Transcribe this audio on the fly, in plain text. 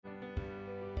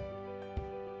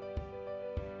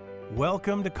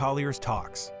Welcome to Colliers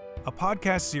Talks, a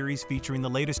podcast series featuring the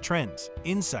latest trends,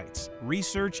 insights,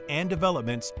 research, and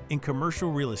developments in commercial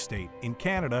real estate in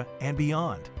Canada and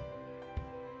beyond.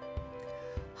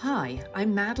 Hi,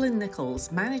 I'm Madeline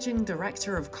Nichols, Managing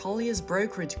Director of Colliers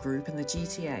Brokerage Group in the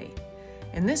GTA.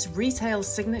 In this retail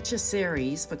signature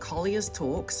series for Colliers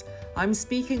Talks, I'm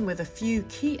speaking with a few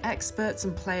key experts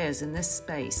and players in this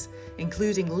space,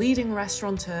 including leading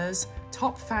restaurateurs,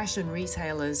 top fashion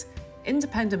retailers,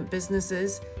 independent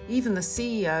businesses, even the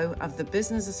CEO of the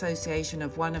Business Association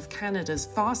of one of Canada's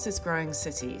fastest growing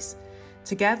cities.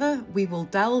 Together, we will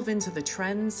delve into the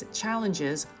trends,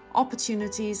 challenges,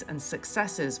 opportunities, and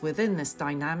successes within this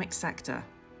dynamic sector.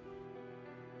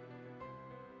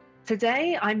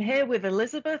 Today, I'm here with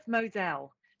Elizabeth Modell,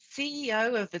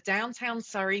 CEO of the Downtown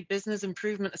Surrey Business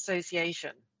Improvement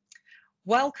Association.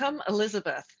 Welcome,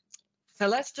 Elizabeth. So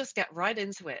let's just get right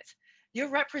into it. You're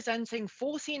representing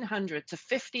 1,400 to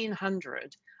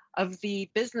 1,500 of the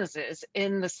businesses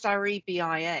in the Surrey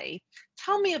BIA.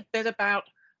 Tell me a bit about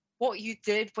what you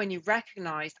did when you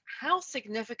recognized how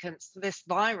significant this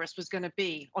virus was going to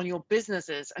be on your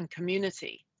businesses and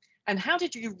community. And how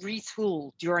did you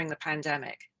retool during the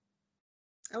pandemic?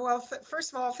 Well,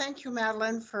 first of all, thank you,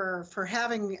 Madeline, for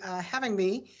having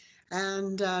me.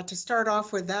 And to start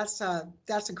off with, that's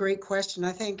a great question.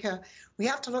 I think we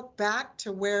have to look back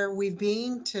to where we've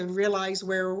been to realize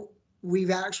where we've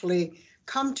actually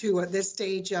come to at this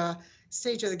stage of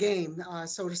the game,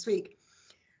 so to speak.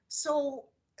 So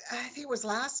I think it was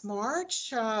last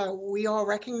March, we all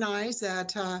recognized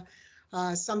that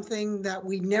something that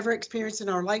we've never experienced in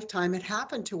our lifetime had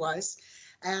happened to us.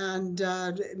 And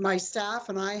my staff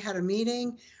and I had a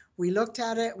meeting. We looked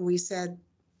at it and we said,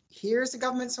 here's the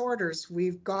government's orders.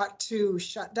 We've got to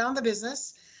shut down the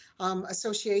business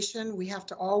association. We have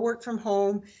to all work from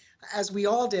home, as we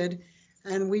all did.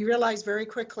 And we realized very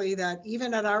quickly that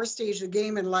even at our stage of the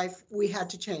game in life, we had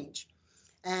to change.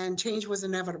 And change was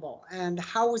inevitable. And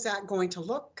how was that going to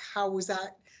look? How was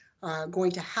that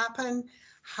going to happen?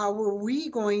 How were we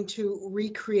going to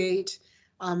recreate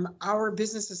our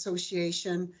business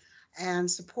association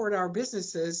and support our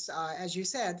businesses, as you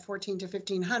said, 14 to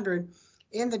 1,500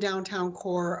 in the downtown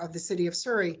core of the city of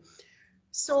Surrey.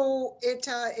 So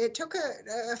it took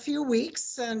a few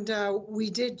weeks, and we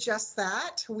did just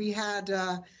that. We had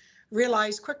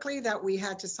realized quickly that we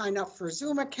had to sign up for a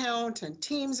Zoom account and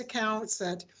Teams accounts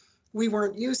that we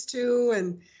weren't used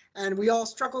to, and we all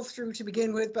struggled through to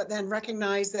begin with, but then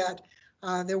recognized that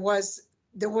there was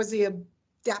the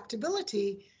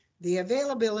adaptability, the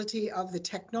availability of the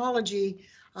technology,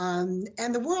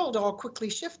 and the world all quickly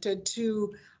shifted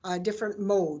to different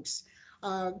modes.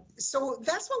 So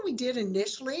that's what we did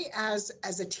initially as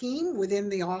a team within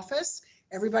the office.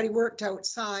 Everybody worked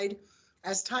outside.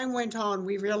 As time went on,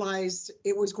 we realized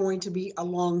it was going to be a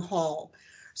long haul.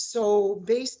 So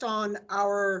based on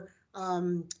our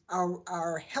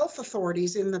health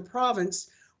authorities in the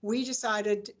province, we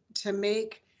decided to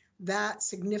make that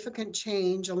significant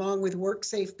change along with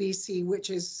WorkSafe BC,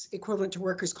 which is equivalent to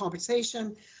workers'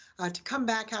 compensation, to come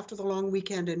back after the long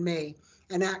weekend in May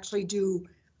and actually do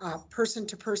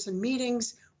person-to-person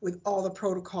meetings with all the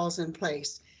protocols in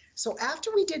place. So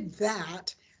after we did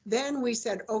that, then we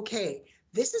said, okay,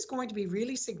 this is going to be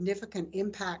really significant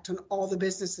impact on all the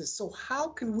businesses. So how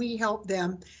can we help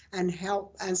them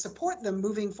and support them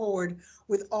moving forward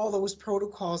with all those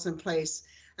protocols in place?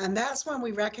 And that's when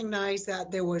we recognized that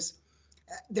there was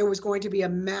going to be a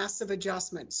massive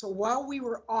adjustment. So while we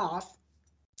were off,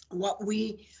 what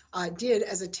we did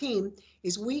as a team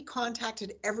is we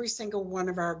contacted every single one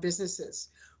of our businesses.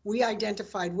 We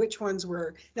identified which ones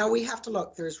were, now we have to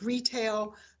look, there's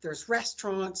retail, there's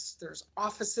restaurants, there's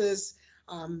offices,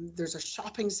 there's a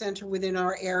shopping center within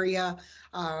our area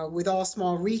with all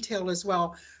small retail as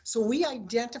well. So we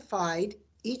identified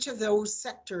each of those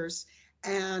sectors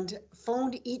and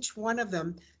phoned each one of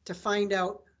them to find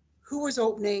out who was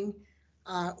opening,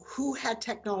 who had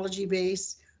technology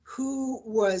base, who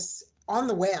was on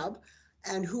the web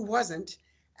and who wasn't,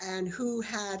 and who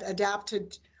had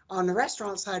adapted on the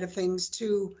restaurant side of things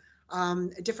to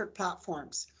different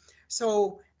platforms.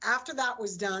 So after that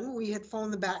was done, we had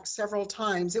phoned them back several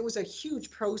times. It was a huge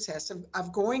process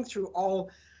of going through all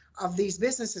of these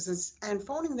businesses and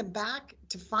phoning them back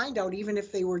to find out even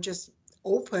if they were just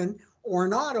open or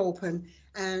not open,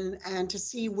 and to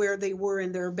see where they were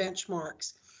in their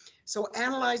benchmarks. So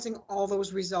analyzing all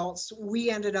those results, we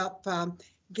ended up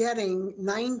getting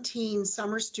 19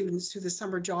 summer students through the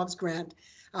Summer Jobs Grant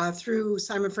through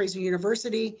Simon Fraser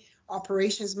University.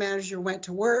 Operations manager went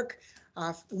to work.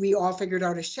 We all figured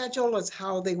out a schedule as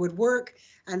how they would work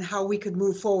and how we could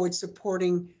move forward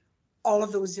supporting all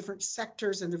of those different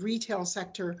sectors and the retail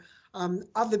sector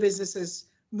of the businesses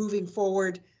moving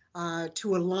forward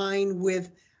to align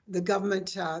with the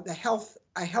government, the health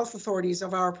authorities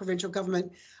of our provincial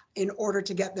government in order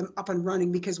to get them up and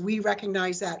running, because we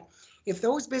recognize that if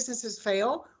those businesses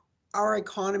fail, our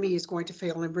economy is going to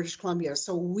fail in British Columbia.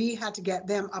 So we had to get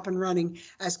them up and running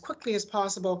as quickly as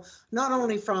possible, not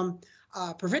only from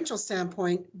a provincial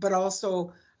standpoint, but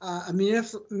also a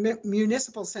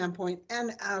municipal standpoint,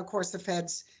 and of course the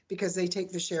feds, because they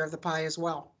take the share of the pie as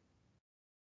well.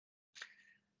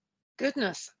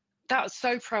 Goodness, that was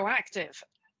so proactive.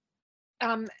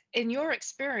 In your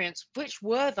experience, which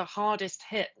were the hardest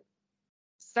hit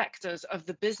sectors of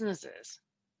the businesses?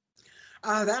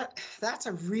 That's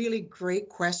a really great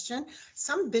question.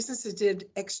 Some businesses did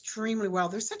extremely well.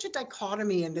 There's such a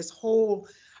dichotomy in this whole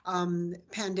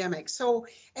pandemic. So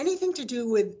anything to do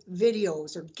with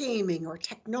videos or gaming or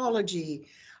technology,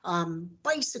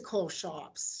 bicycle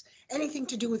shops, anything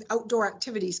to do with outdoor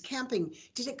activities, camping,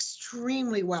 did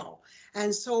extremely well.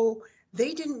 And so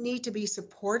they didn't need to be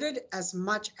supported as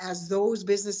much as those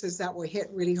businesses that were hit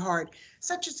really hard,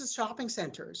 such as the shopping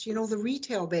centers, you know, the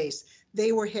retail base,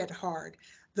 they were hit hard.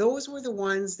 Those were the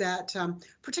ones that,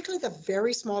 particularly the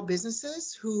very small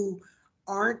businesses who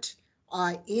aren't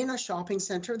in a shopping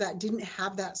center, that didn't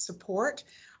have that support,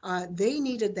 they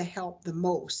needed the help the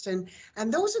most. And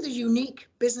those are the unique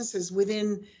businesses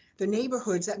within the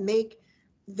neighborhoods that make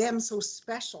them so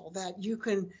special, that you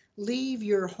can leave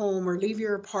your home or leave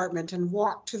your apartment and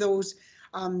walk to those,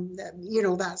 you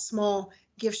know, that small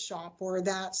gift shop or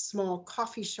that small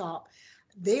coffee shop.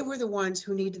 They were the ones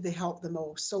who needed the help the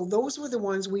most. So those were the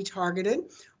ones we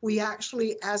targeted. We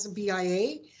actually, as a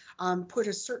BIA, put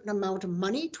a certain amount of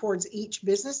money towards each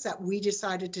business that we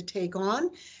decided to take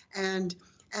on, and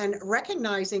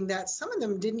recognizing that some of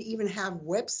them didn't even have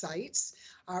websites,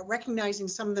 recognizing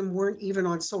some of them weren't even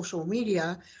on social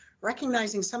media,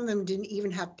 recognizing some of them didn't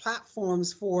even have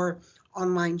platforms for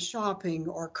online shopping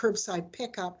or curbside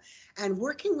pickup, and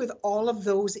working with all of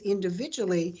those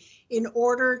individually in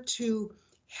order to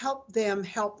help them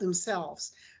help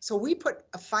themselves. So we put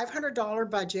a $500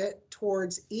 budget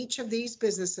towards each of these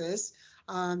businesses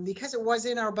because it was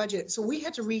in our budget. So we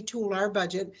had to retool our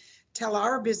budget, tell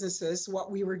our businesses what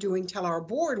we were doing, tell our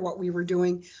board what we were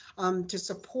doing to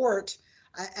support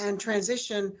and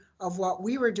transition of what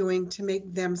we were doing to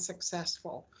make them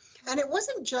successful. And it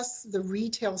wasn't just the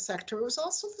retail sector, it was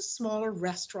also the smaller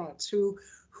restaurants who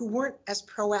weren't as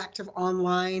proactive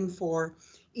online for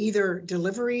either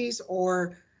deliveries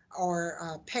or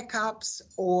pickups,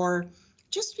 or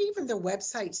just even the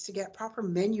websites to get proper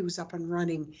menus up and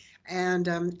running, and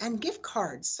gift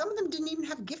cards. Some of them didn't even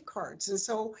have gift cards. And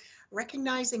so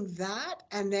recognizing that,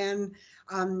 and then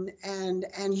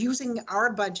and using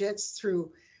our budgets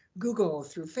through Google,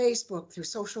 through Facebook, through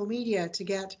social media to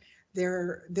get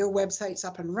their websites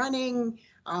up and running,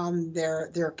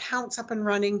 their accounts up and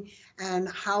running, and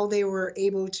how they were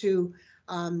able to,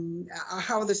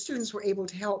 how the students were able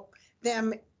to help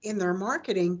them in their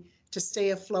marketing to stay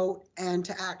afloat and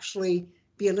to actually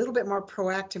be a little bit more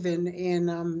proactive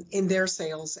in their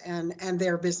sales and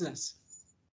their business.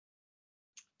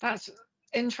 That's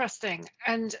interesting.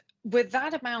 And with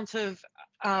that amount of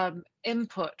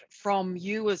input from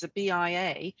you as a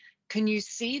BIA, can you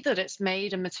see that it's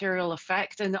made a material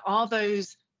effect? And are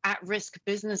those at-risk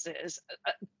businesses,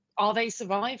 are they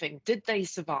surviving? Did they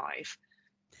survive?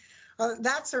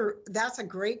 That's a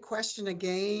great question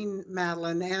again,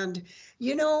 Madeline. And,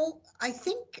 you know, I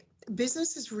think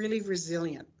business is really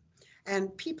resilient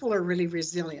and people are really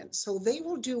resilient. So they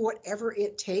will do whatever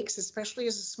it takes, especially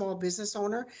as a small business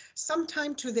owner,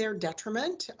 sometime to their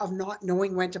detriment of not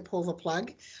knowing when to pull the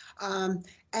plug,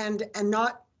 and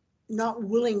not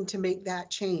willing to make that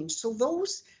change. So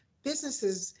those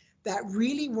businesses that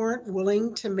really weren't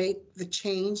willing to make the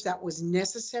change that was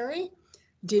necessary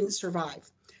didn't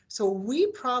survive. So we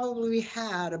probably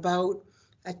had about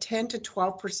a 10 to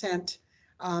 12%,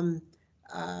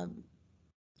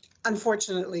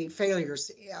 unfortunately,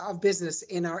 failures of business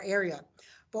in our area.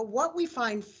 But what we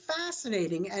find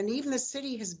fascinating, and even the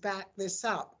city has backed this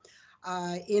up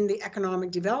in the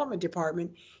Economic Development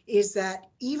Department, is that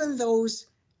even those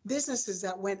businesses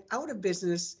that went out of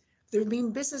business, there have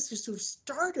been businesses who've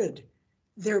started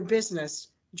their business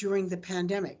during the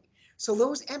pandemic. So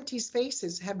those empty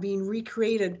spaces have been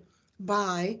recreated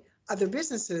by other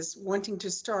businesses wanting to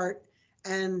start,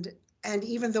 and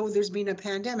even though there's been a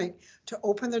pandemic, to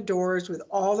open the doors with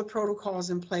all the protocols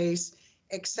in place,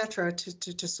 etc.,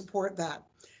 to support that.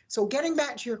 So getting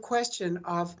back to your question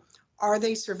of, are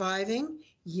they surviving?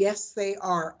 Yes, they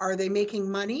are. Are they making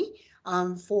money?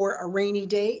 for a rainy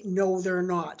day? No, they're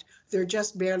not. They're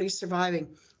just barely surviving.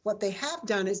 What they have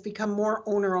done is become more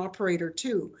owner-operator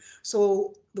too.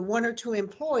 So the one or two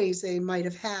employees they might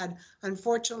have had,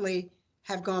 unfortunately,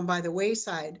 have gone by the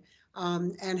wayside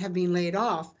and have been laid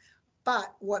off.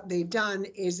 But what they've done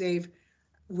is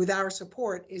with our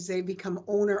support, is they become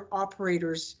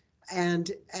owner-operators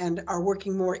and are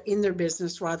working more in their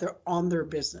business rather on their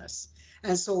business.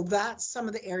 And so that's some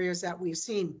of the areas that we've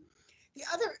seen. The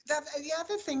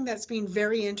other thing that's been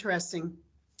very interesting,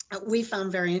 we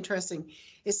found very interesting,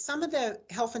 is some of the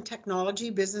health and technology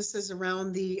businesses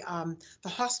around the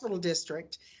hospital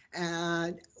district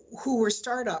who were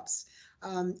startups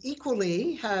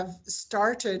equally have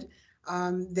started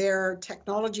their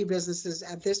technology businesses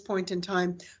at this point in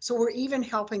time. So we're even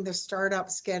helping the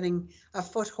startups getting a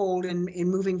foothold in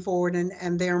moving forward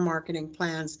and their marketing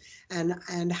plans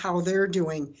and how they're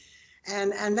doing.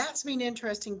 And that's been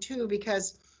interesting too,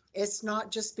 because it's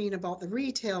not just been about the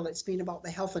retail, it's been about the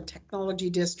health and technology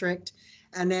district.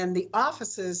 And then the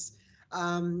offices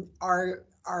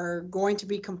are going to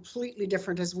be completely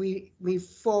different as we move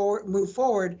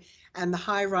forward, and the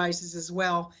high rises as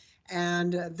well.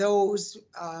 And those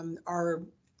are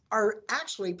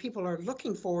actually, people are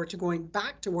looking forward to going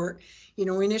back to work. You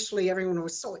know, initially everyone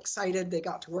was so excited they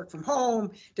got to work from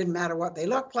home, didn't matter what they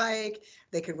looked like,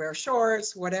 they could wear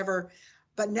shorts, whatever.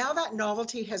 But now that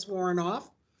novelty has worn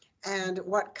off, and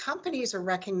what companies are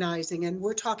recognizing, and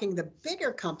we're talking the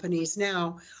bigger companies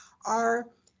now, are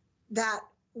that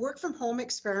work from home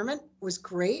experiment was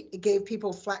great. It gave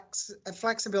people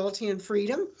flexibility and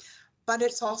freedom, but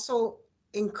it's also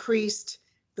increased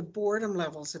the boredom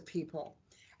levels of people.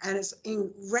 And it's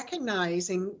in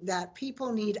recognizing that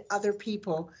people need other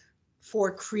people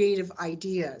for creative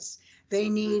ideas. They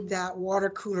need that water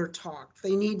cooler talk.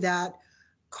 They need that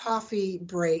coffee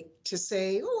break to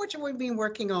say, oh, what have we been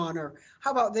working on? Or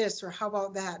how about this? Or how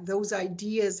about that? Those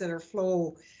ideas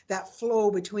that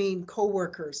flow between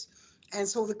coworkers. And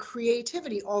so the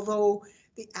creativity, although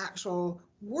the actual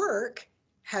work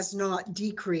has not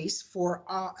decreased for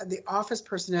the office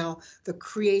personnel, the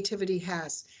creativity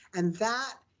has. And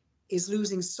that is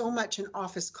losing so much in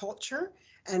office culture,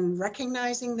 and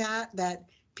recognizing that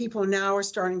people now are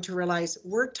starting to realize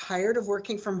we're tired of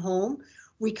working from home.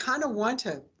 We kind of want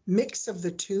a mix of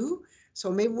the two. So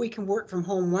maybe we can work from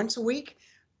home once a week,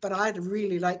 but I'd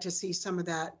really like to see some of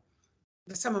that,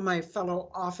 some of my fellow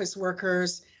office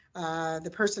workers,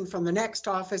 the person from the next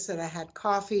office that I had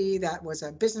coffee, that was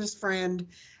a business friend,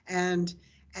 and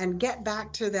get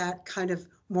back to that kind of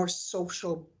more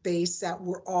social base that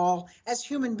we're all, as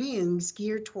human beings,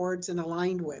 geared towards and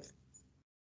aligned with.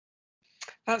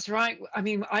 That's right. I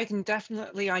mean, I can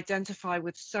definitely identify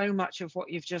with so much of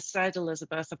what you've just said,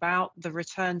 Elizabeth, about the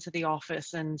return to the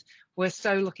office. And we're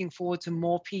so looking forward to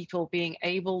more people being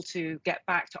able to get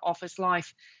back to office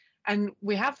life. And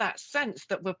we have that sense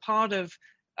that we're part of,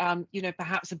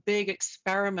 perhaps a big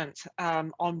experiment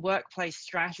on workplace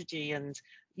strategy and,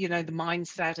 the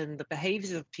mindset and the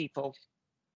behaviors of people.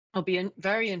 It'll be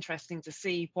very interesting to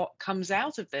see what comes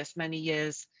out of this many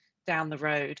years down the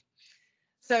road.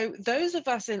 So those of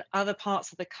us in other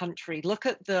parts of the country look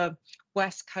at the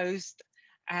West Coast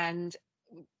and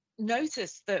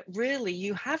notice that really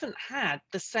you haven't had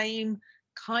the same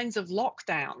kinds of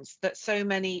lockdowns that so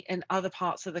many in other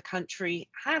parts of the country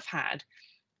have had.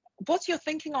 What's your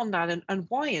thinking on that, and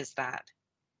why is that?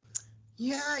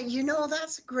 Yeah,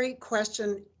 that's a great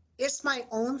question. It's my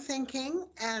own thinking,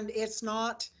 and it's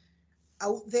not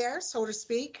out there, so to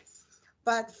speak.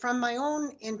 But from my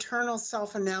own internal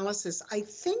self-analysis, I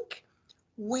think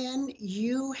when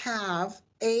you have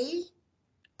a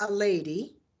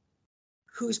lady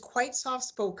who's quite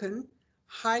soft-spoken,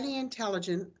 highly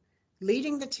intelligent,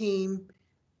 leading the team,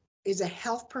 is a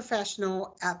health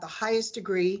professional at the highest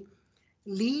degree,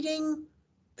 leading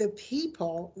the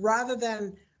people rather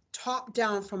than top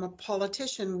down from a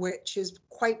politician, which is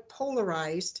quite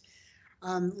polarized,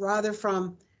 rather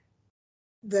from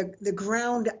the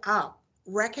ground up,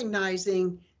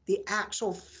 recognizing the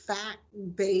actual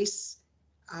fact-based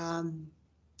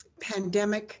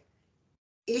pandemic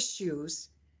issues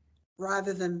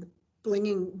rather than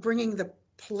bringing the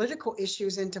political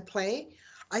issues into play.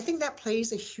 I think that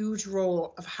plays a huge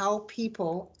role of how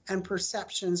people and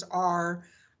perceptions are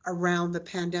around the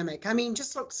pandemic. I mean,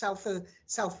 just look south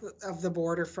of the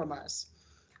border from us.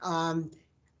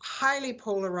 Highly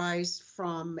polarized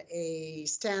from a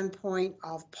standpoint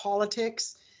of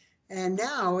politics. And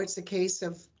now it's a case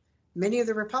of many of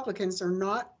the Republicans are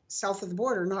not south of the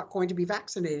border, not going to be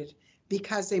vaccinated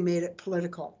because they made it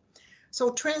political. So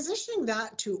transitioning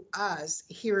that to us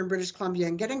here in British Columbia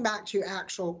and getting back to your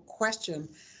actual question,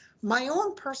 My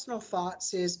own personal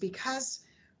thoughts is because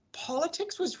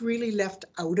politics was really left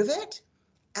out of it,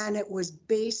 and it was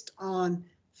based on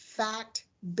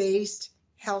fact-based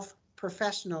health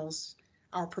professionals.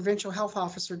 Our provincial health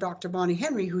officer, Dr. Bonnie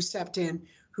Henry, who stepped in,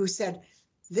 who said,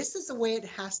 this is the way it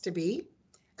has to be.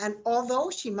 And although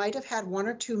she might have had one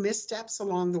or two missteps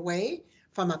along the way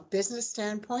from a business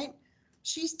standpoint,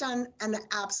 she's done an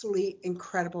absolutely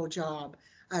incredible job,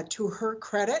 to her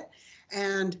credit.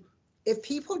 And if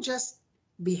people just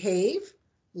behave,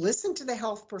 listen to the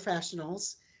health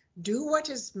professionals, do what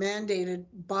is mandated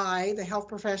by the health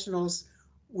professionals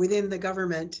within the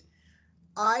government,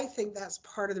 I think that's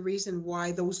part of the reason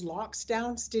why those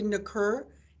lockdowns didn't occur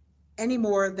any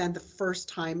more than the first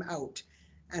time out.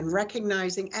 And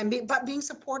recognizing but being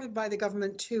supported by the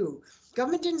government too.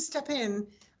 Government didn't step in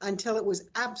until it was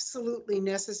absolutely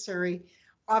necessary.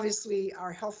 Obviously,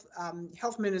 our health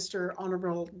minister,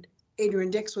 Honorable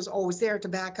Adrian Dix, was always there to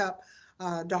back up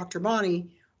Dr. Bonnie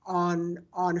on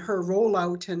her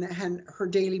rollout and her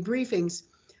daily briefings,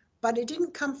 but it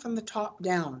didn't come from the top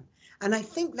down. And I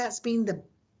think that's been the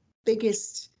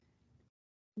biggest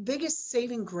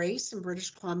saving grace in British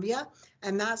Columbia,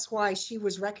 and that's why she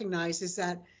was recognized, is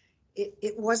that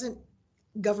it wasn't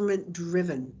government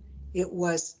driven, it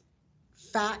was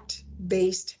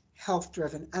fact-based, health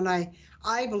driven. And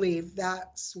I believe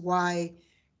that's why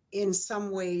in some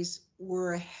ways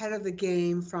we're ahead of the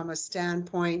game from a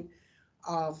standpoint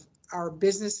of our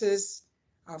businesses,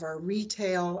 of our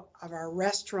retail, of our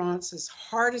restaurants. As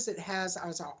hard as it has,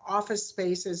 as our office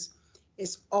spaces,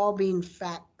 it's all being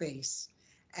fact-based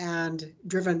and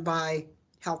driven by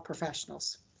health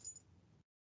professionals.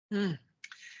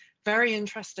 Very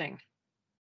interesting.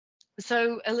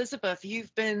 So, Elizabeth,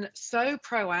 you've been so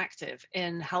proactive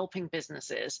in helping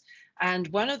businesses, and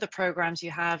one of the programs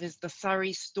you have is the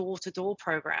Surrey Store-to-Door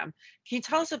program. Can you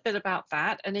tell us a bit about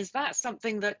that? And is that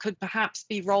something that could perhaps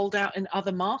be rolled out in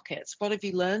other markets? What have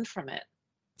you learned from it?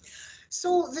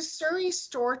 So the Surrey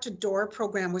Store-to-Door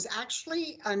program was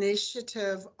actually an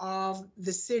initiative of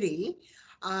the city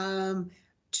in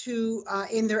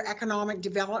their economic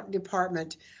development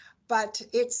department, but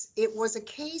it was a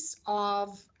case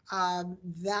of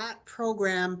that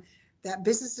program that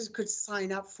businesses could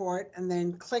sign up for it and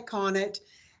then click on it.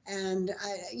 And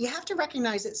you have to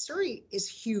recognize that Surrey is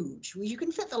huge. You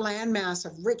can fit the landmass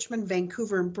of Richmond,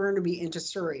 Vancouver, and Burnaby into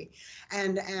Surrey.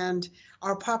 And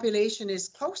our population is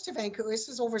close to Vancouver. This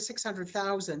is over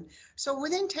 600,000. So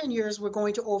within 10 years, we're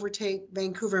going to overtake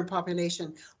Vancouver in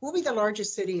population. We'll be the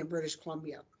largest city in British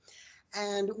Columbia.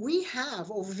 And we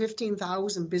have over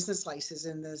 15,000 business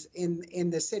licenses in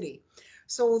the city.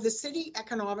 So the city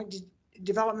economic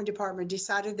development department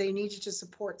decided they needed to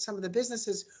support some of the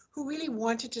businesses who really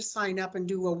wanted to sign up and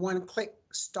do a one-click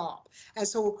stop. And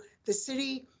so the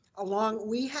city,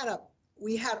 we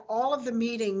had all of the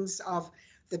meetings of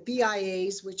the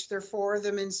BIAs, which there are 4 of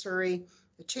them in Surrey,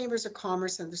 the Chambers of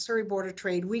Commerce and the Surrey Board of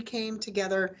Trade. We came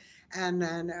together and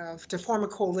to form a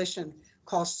coalition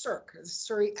called SERC, the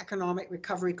Surrey Economic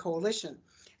Recovery Coalition.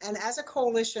 And as a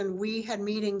coalition, we had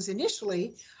meetings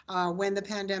initially when the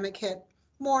pandemic hit,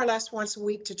 more or less once a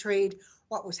week, to trade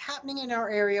what was happening in our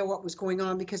area, what was going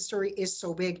on, because Surrey is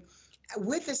so big,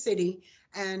 with the city,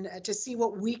 and to see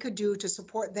what we could do to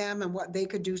support them and what they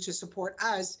could do to support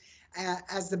us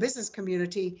as the business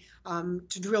community,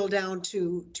 to drill down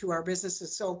to our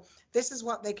businesses. So this is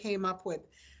what they came up with.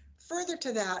 Further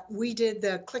to that, we did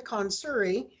the Click on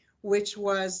Surrey, which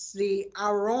was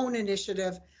our own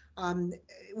initiative,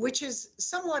 which is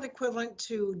somewhat equivalent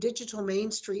to Digital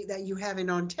Main Street that you have in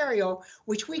Ontario,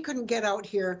 which we couldn't get out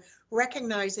here,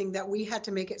 recognizing that we had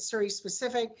to make it Surrey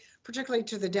specific, particularly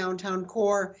to the downtown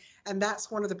core. And that's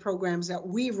one of the programs that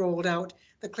we rolled out,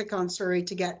 the Click on Surrey,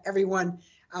 to get everyone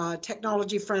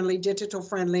technology friendly, digital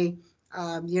friendly,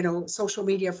 social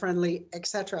media friendly,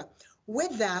 etc.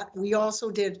 With that, we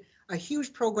also did a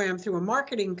huge program through a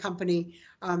marketing company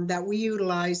that we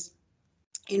utilize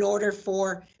in order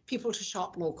for people to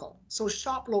shop local. So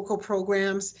shop local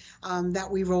programs that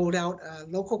we rolled out, a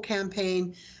local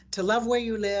campaign to love where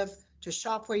you live, to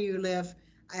shop where you live,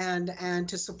 and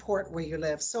to support where you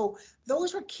live. So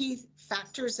those were key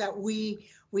factors that we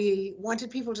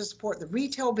wanted people to support the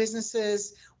retail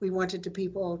businesses. We wanted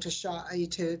people to shop,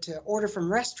 to order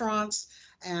from restaurants.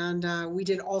 And we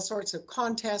did all sorts of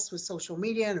contests with social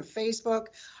media and Facebook,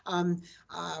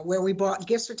 where we bought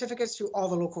gift certificates to all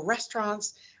the local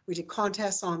restaurants. We did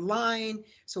contests online,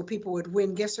 so people would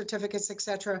win gift certificates,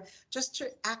 etc., just to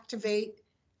activate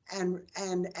and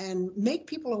make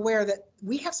people aware that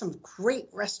we have some great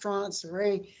restaurants,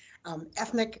 very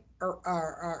ethnic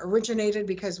originated,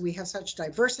 because we have such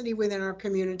diversity within our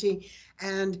community,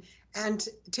 and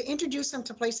to introduce them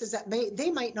to places that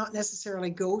they might not necessarily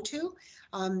go to,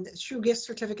 through gift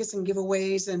certificates and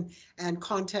giveaways and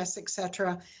contests,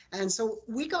 etc. And so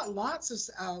we got lots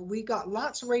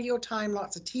of radio time,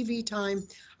 lots of TV time,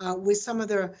 with some of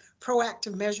the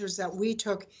proactive measures that we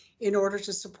took in order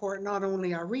to support not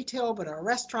only our retail but our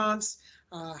restaurants,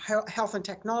 health and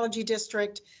technology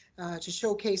district, to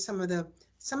showcase some of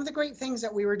the great things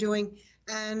that we were doing,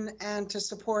 and to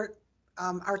support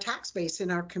our tax base in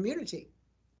our community.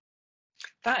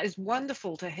 That is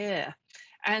wonderful to hear.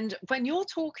 And when you're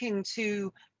talking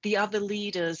to the other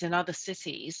leaders in other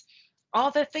cities,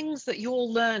 are there things that you're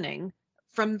learning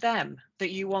from them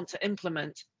that you want to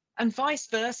implement, and vice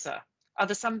versa? Are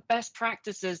there some best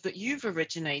practices that you've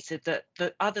originated that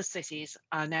other cities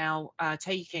are now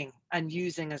taking and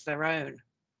using as their own?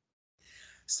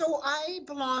 So I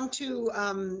belong to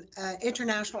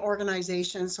international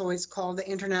organization, so it's called the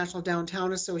International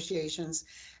Downtown Associations,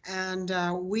 and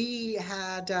we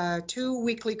had 2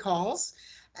 weekly calls,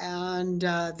 and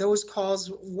those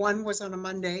calls, one was on a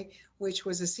Monday, which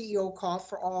was a CEO call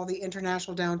for all the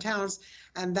international downtowns,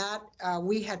 and that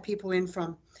we had people in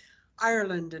from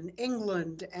Ireland and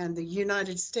England and the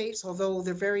United States, although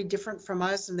they're very different from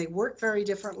us and they work very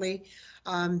differently.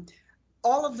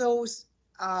 All of those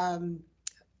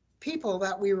people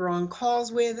that we were on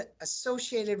calls with,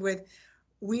 associated with,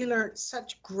 we learned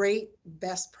such great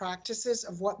best practices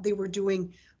of what they were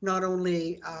doing, not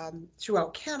only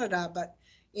throughout Canada, but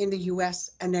in the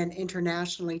US and then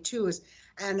internationally too,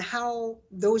 and how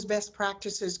those best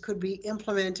practices could be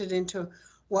implemented into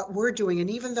what we're doing. And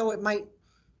even though it might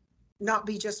not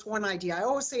be just one idea, I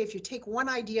always say if you take one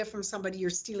idea from somebody, you're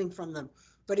stealing from them.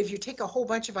 But if you take a whole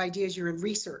bunch of ideas, you're in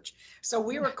research. So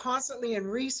we were constantly in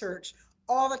research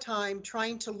all the time,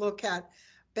 trying to look at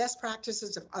best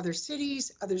practices of other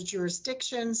cities, other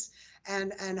jurisdictions,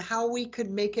 and how we could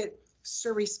make it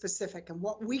Surrey specific, and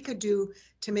what we could do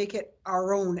to make it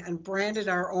our own and brand it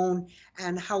our own,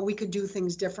 and how we could do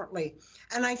things differently.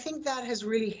 And I think that has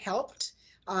really helped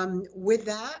with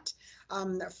that.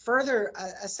 Further,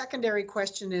 a secondary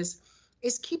question is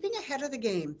keeping ahead of the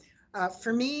game.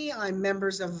 For me, I'm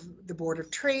members of the Board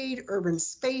of Trade, Urban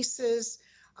Spaces,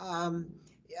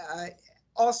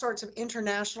 all sorts of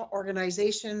international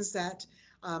organizations that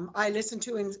I listen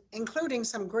to, including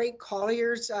some great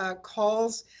Colliers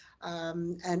calls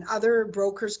and other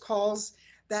brokers' calls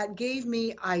that gave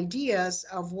me ideas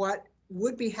of what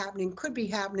would be happening, could be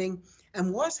happening,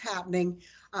 and was happening,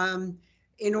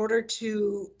 in order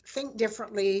to think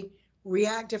differently,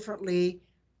 react differently,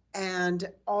 and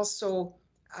also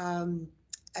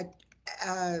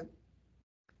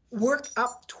work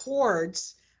up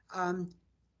towards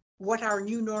what our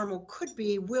new normal could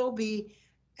be, will be,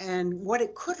 and what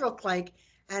it could look like,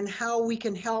 and how we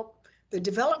can help the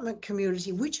development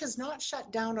community, which has not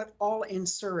shut down at all in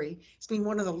Surrey. It's been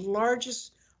one of the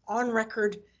largest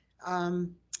on-record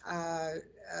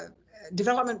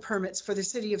development permits for the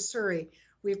city of Surrey.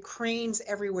 We have cranes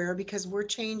everywhere because we're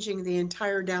changing the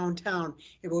entire downtown.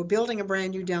 We're building a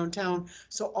brand new downtown,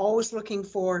 so always looking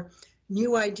for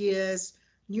new ideas,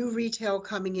 new retail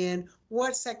coming in.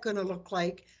 What's that going to look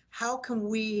like? How can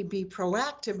we be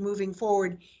proactive moving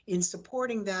forward in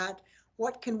supporting that?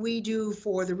 What can we do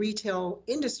for the retail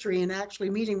industry? And actually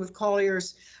meeting with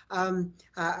Colliers,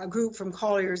 a group from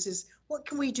Colliers, is what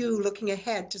can we do looking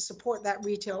ahead to support that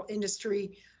retail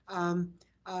industry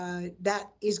that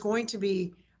is going to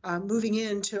be moving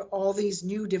into all these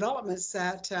new developments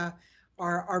that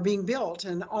are being built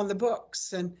and on the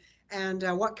books, and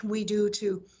what can we do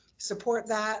to support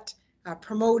that,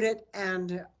 promote it,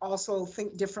 and also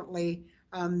think differently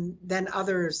than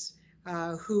others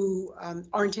who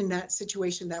aren't in that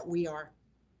situation that we are.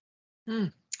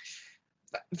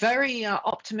 Very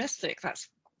optimistic. That's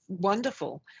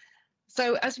wonderful.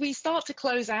 So as we start to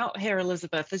close out here,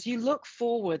 Elizabeth, as you look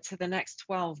forward to the next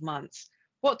 12 months,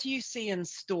 what do you see in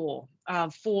store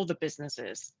for the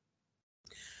businesses?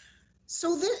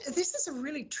 So this is a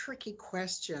really tricky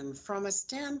question from a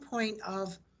standpoint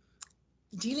of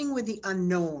dealing with the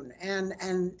unknown, and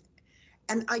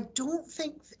I don't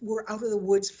think we're out of the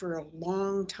woods for a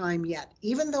long time yet.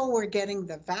 Even though we're getting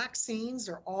the vaccines,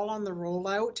 they're all on the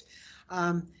rollout,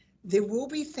 there will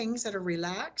be things that are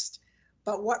relaxed.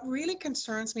 But what really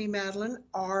concerns me, Madeline,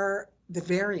 are the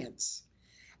variants.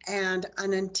 And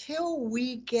until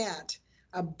we get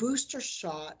a booster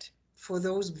shot for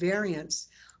those variants,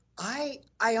 I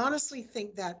honestly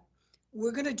think that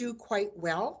we're going to do quite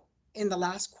well in the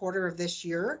last quarter of this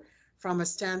year from a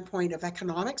standpoint of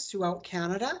economics throughout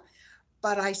Canada.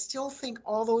 but I still think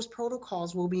all those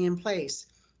protocols will be in place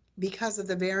because of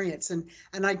the variants. And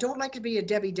I don't like to be a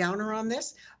Debbie Downer on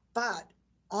this, but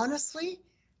honestly,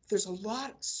 there's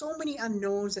so many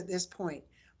unknowns at this point.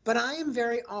 But I am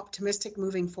very optimistic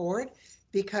moving forward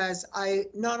because I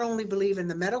not only believe in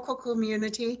the medical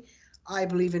community, I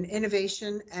believe in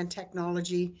innovation and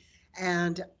technology,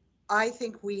 and I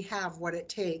think we have what it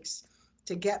takes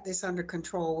to get this under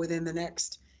control within the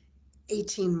next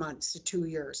 18 months to 2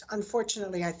 years.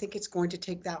 Unfortunately, I think it's going to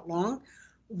take that long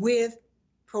with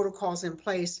protocols in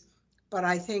place, but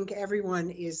I think everyone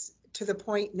is to the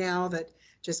point now that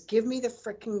just give me the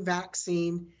freaking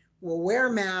vaccine, we'll wear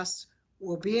masks,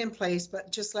 we'll be in place,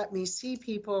 but just let me see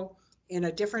people in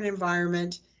a different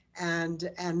environment and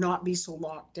not be so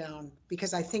locked down,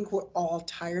 because I think we're all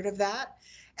tired of that.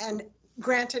 And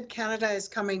granted, Canada is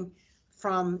coming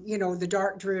from, the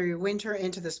dark, dreary winter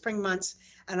into the spring months,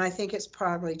 and I think it's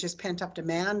probably just pent-up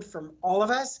demand from all of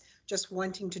us, just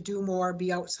wanting to do more,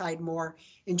 be outside more,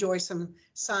 enjoy some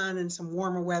sun and some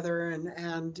warmer weather,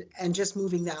 and just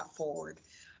moving that forward.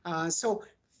 So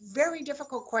very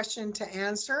difficult question to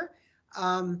answer,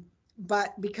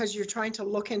 but because you're trying to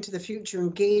look into the future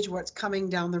and gauge what's coming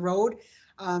down the road.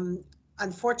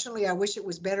 Unfortunately, I wish it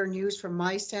was better news from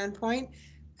my standpoint.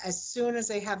 As soon as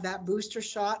they have that booster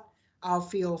shot,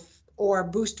 or a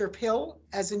booster pill,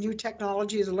 as a new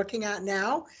technology they're looking at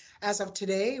now, as of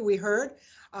today, we heard,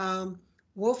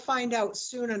 we'll find out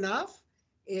soon enough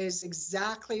is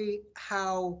exactly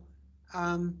how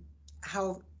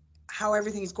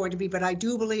everything is going to be. But I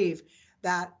do believe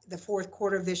that the fourth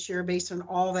quarter of this year, based on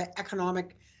all the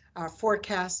economic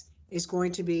forecasts, is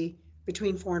going to be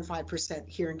between 4% and 5%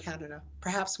 here in Canada,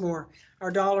 perhaps more. Our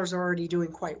dollar's already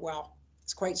doing quite well.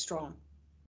 It's quite strong.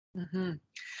 Mm-hmm.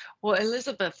 Well,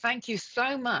 Elizabeth, thank you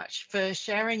so much for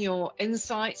sharing your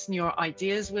insights and your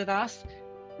ideas with us.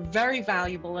 Very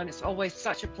valuable, and it's always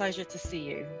such a pleasure to see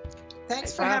you.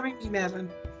 Thanks for having me, Madeline.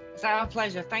 It's our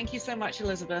pleasure. Thank you so much,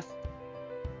 Elizabeth.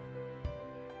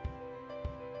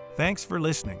 Thanks for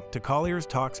listening to Colliers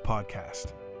Talks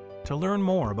podcast. To learn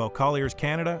more about Colliers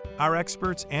Canada, our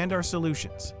experts, and our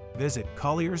solutions, visit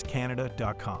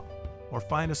collierscanada.com or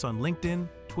find us on LinkedIn,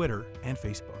 Twitter, and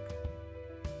Facebook.